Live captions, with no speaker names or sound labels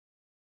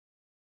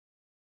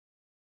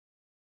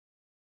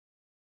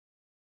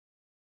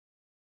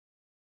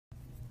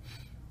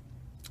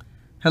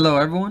Hello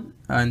everyone.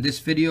 In this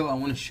video I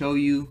want to show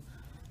you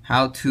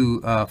how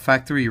to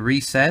factory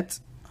reset,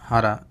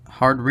 how to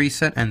hard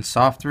reset and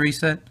soft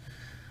reset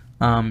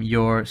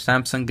your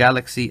Samsung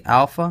Galaxy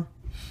Alpha.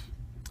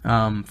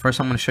 First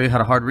I'm going to show you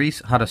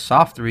how to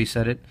soft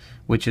reset it,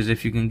 which is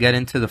if you can get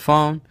into the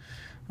phone,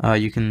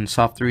 you can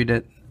soft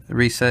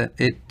reset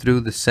it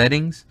through the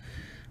settings,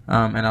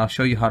 and I'll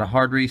show you how to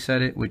hard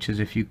reset it, which is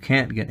if you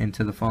can't get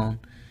into the phone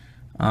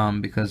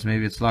because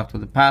maybe it's locked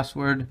with a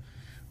password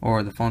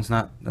or the phone's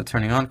not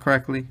turning on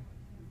correctly.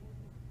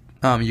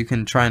 You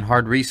can try and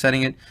hard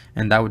resetting it,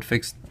 and that would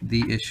fix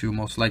the issue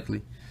most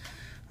likely.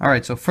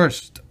 Alright, so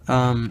first,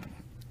 to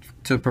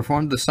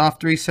perform the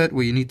soft reset,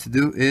 what you need to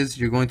do is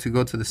you're going to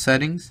go to the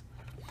settings,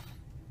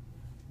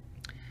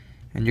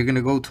 and you're going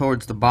to go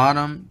towards the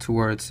bottom to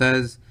where it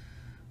says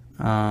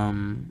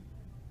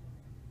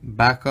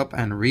backup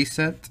and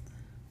reset.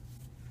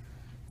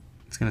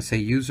 It's going to say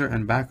user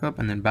and backup,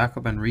 and then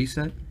backup and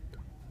reset.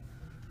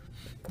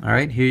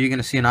 Alright, here you're going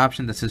to see an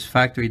option that says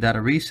factory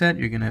data reset.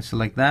 You're going to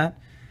select that,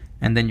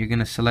 and then you're going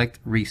to select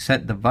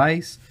reset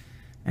device,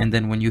 and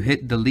then when you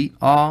hit delete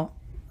all,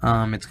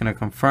 it's going to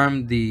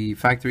confirm the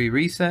factory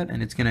reset,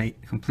 and it's going to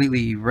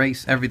completely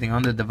erase everything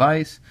on the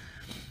device,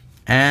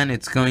 and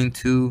it's going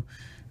to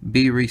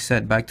be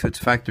reset back to its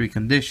factory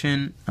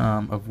condition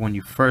of when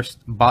you first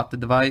bought the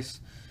device,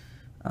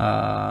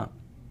 and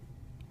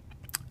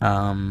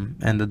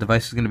the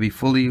device is going to be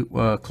fully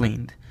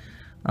cleaned.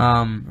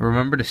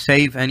 Remember to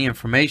save any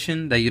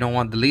information that you don't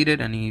want deleted,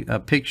 any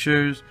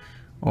pictures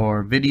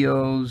or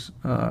videos,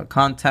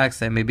 contacts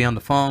that may be on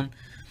the phone.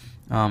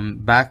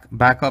 Back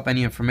up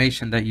any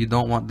information that you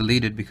don't want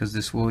deleted, because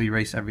this will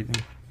erase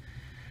everything.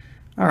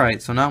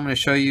 Alright, so now I'm going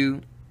to show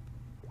you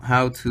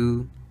how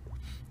to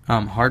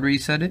hard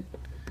reset it.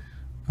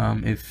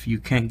 If you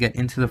can't get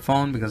into the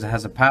phone because it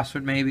has a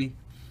password maybe,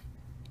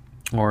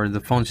 or the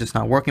phone's just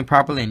not working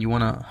properly and you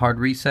want to hard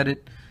reset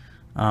it,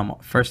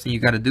 first thing you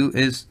got to do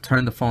is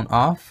turn the phone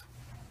off.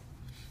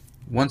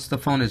 Once the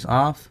phone is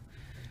off,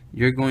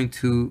 you're going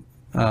to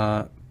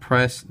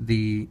press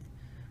the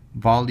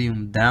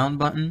volume down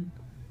button,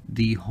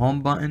 the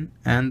home button,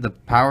 and the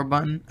power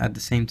button at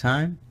the same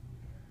time.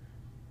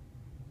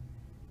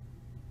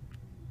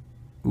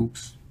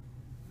 Oops.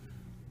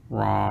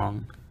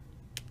 Wrong.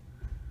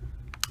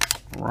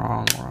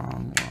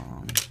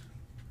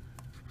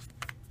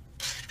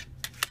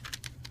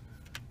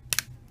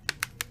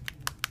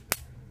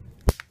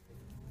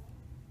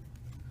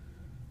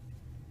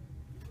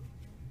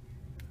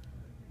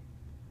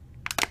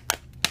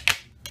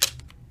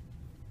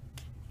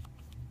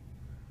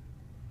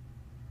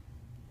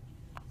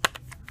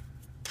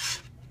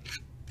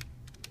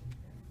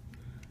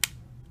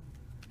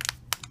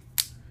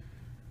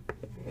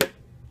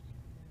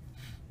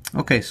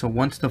 Okay, so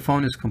once the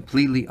phone is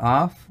completely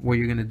off, what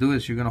you're going to do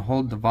is you're going to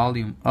hold the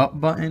volume up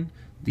button,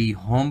 the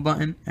home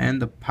button,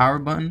 and the power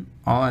button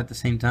all at the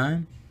same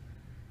time.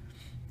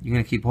 You're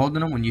going to keep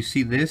holding them. When you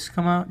see this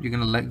come out, you're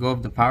going to let go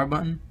of the power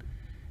button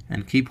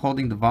and keep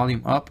holding the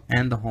volume up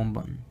and the home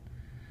button.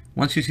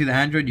 Once you see the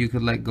Android, you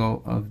could let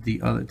go of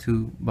the other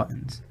two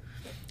buttons.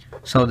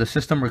 So the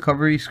system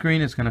recovery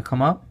screen is going to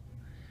come up.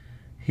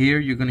 Here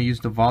you're going to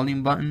use the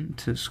volume button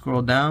to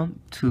scroll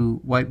down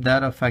to wipe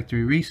data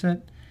factory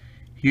reset.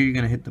 Here you're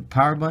going to hit the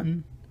power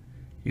button.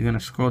 You're going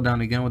to scroll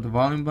down again with the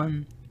volume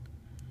button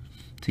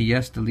to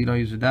yes, delete all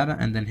user data,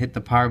 and then hit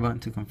the power button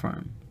to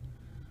confirm.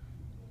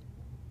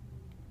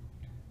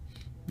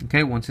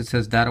 Okay, once it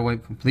says data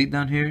wipe complete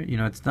down here, you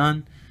know it's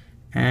done,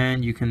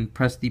 and you can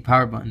press the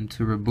power button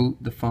to reboot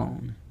the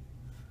phone.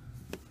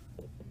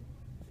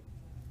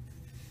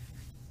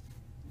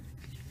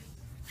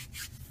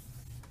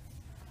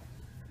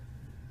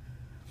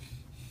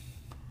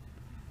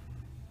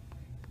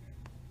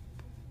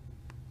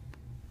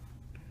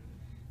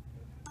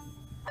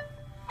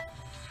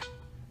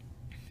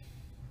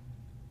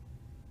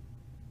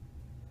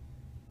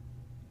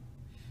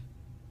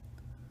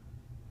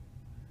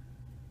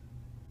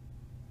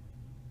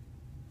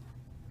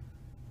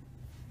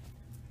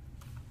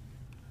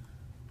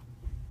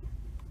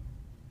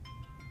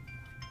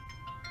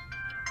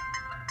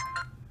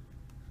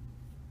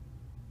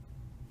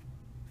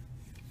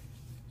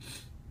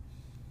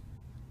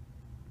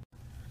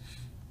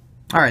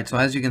 Alright, so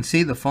as you can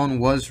see, the phone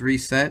was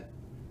reset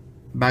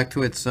back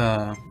to its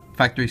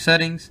factory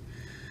settings.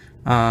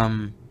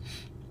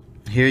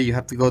 Here you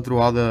have to go through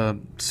all the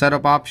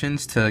setup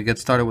options to get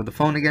started with the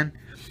phone again.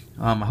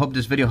 I hope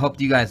this video helped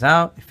you guys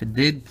out. If it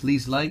did,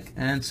 please like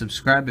and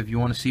subscribe if you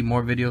want to see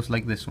more videos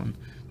like this one.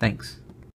 Thanks.